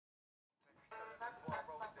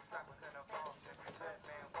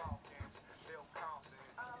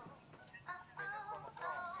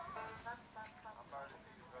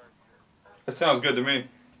That sounds good to me.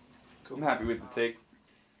 Cool. I'm happy with the take.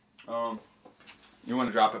 You want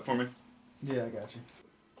to drop it for me? Yeah, I got you.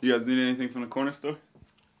 You guys need anything from the corner store?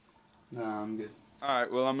 Nah, I'm good.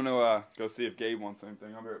 Alright, well I'm gonna go see if Gabe wants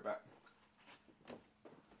anything. I'll be right back.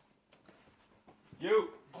 Yo!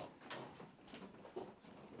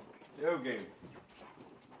 Yo, Gabe.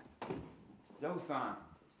 Yo, son.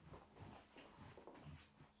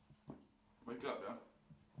 Wake up, yo.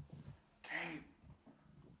 Gabe.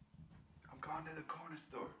 I'm going to the corner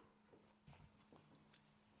store.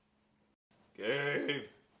 Gabe.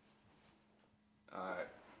 Alright,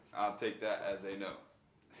 I'll take that as a no.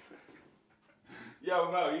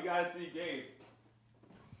 Yo, Mo, you gotta see Gabe.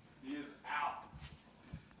 He is out.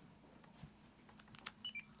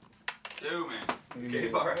 Yo, man. Is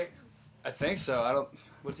Gabe alright? I think so. I don't.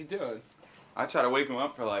 What's he doing? I try to wake him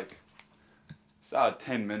up for like solid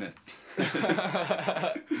 10 minutes.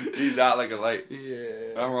 He's out like a light.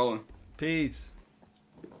 Yeah. I'm rolling. Peace.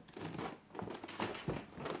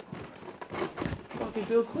 Fucking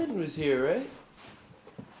Bill Clinton was here, right?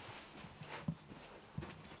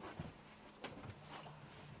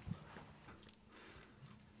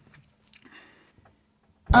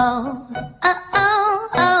 Oh, oh, oh,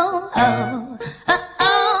 oh, oh, oh,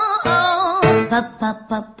 oh,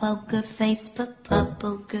 oh, poker face,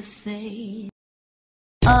 poker face.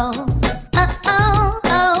 Oh, oh, oh,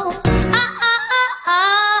 oh,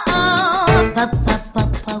 oh,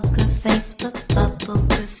 poker face,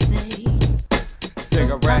 poker face.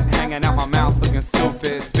 Cigarette hanging out my mouth looking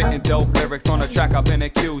stupid. Spitting dope lyrics on the track, I've been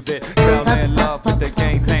accused it. Fell in love with the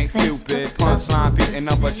game, thanks stupid. Punchline beating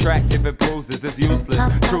up a track, if it bruises, it's useless.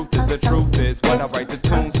 Truth is the truth is what I write the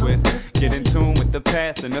tunes with. Get in tune with the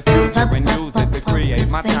past and the future and use it to create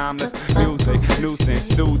my timeless music. Nuisance,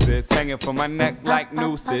 stooges hanging from my neck like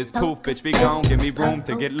nooses. Poof, bitch, be gone, give me room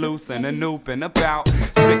to get loose and a noop in about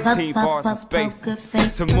 16 bars of space.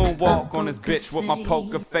 To moonwalk on this bitch with my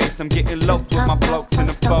poker face. I'm getting loped with my blokes in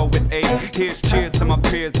the 4 with 8. Here's cheers to my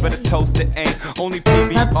peers, but a toast it ain't. Only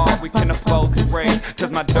PBR we can afford to raise.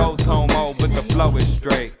 Cause my dough's homo, but the flow is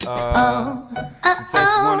straight. She said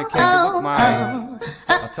she wanna kick it with Mike.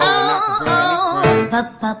 I told her not to bring any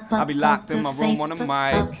friends. I'll be locked in my room on the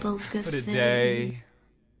mic for the day.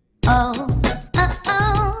 Oh, oh,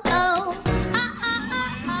 oh, oh.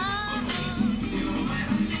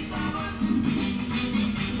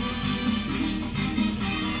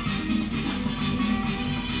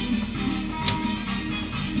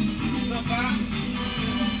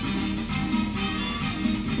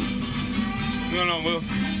 What's going on, Will?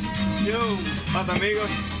 Yo, más amigos.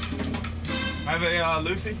 Have a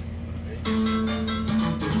Lucy.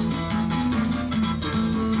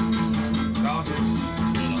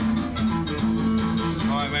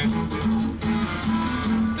 Alright, man.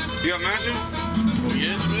 You got matching? Oh,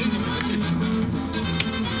 yes, man.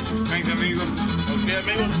 Thanks, amigos. Okay,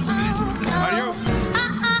 amigos. Adios.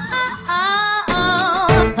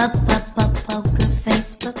 Poker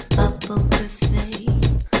face, poker face.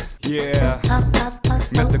 Yeah.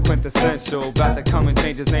 Mr. Quintessential, about to come and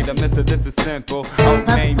change his name to Mr. This is simple. Old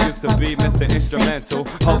name used to be Mr. Instrumental.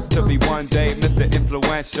 Hopes to be one day Mr.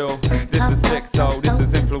 Influential. This is sick, so this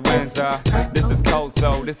is influenza. This is cold,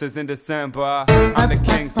 so this is in December. I'm the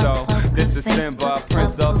king, so this is Simba,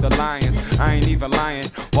 Prince of the Lions. I ain't even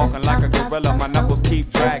lying, walking like a gorilla, my knuckles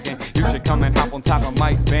keep dragging. You should come and hop on top of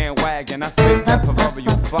Mike's bandwagon. I spit that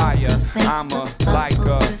proverbial fire. I'm like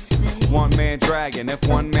a one-man dragon. If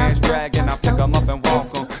one man's dragging, I pick him up and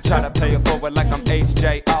walk him. Try to play it forward like I'm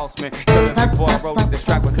H.J. Osman. Killed it before I wrote it, this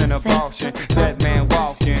track was in a abortion. Dead man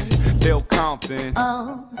walking, Bill Compton.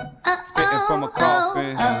 Spitting from a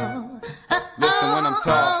coffin. Listen when I'm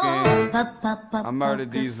talking. I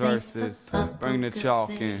murdered these verses. Bring the chalk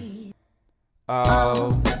in.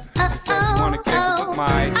 Oh, she said she wanna kick it with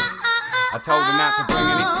Mike. I told her not to bring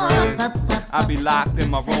any friends. I'll be locked in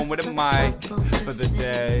my room with a mic for the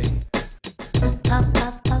day.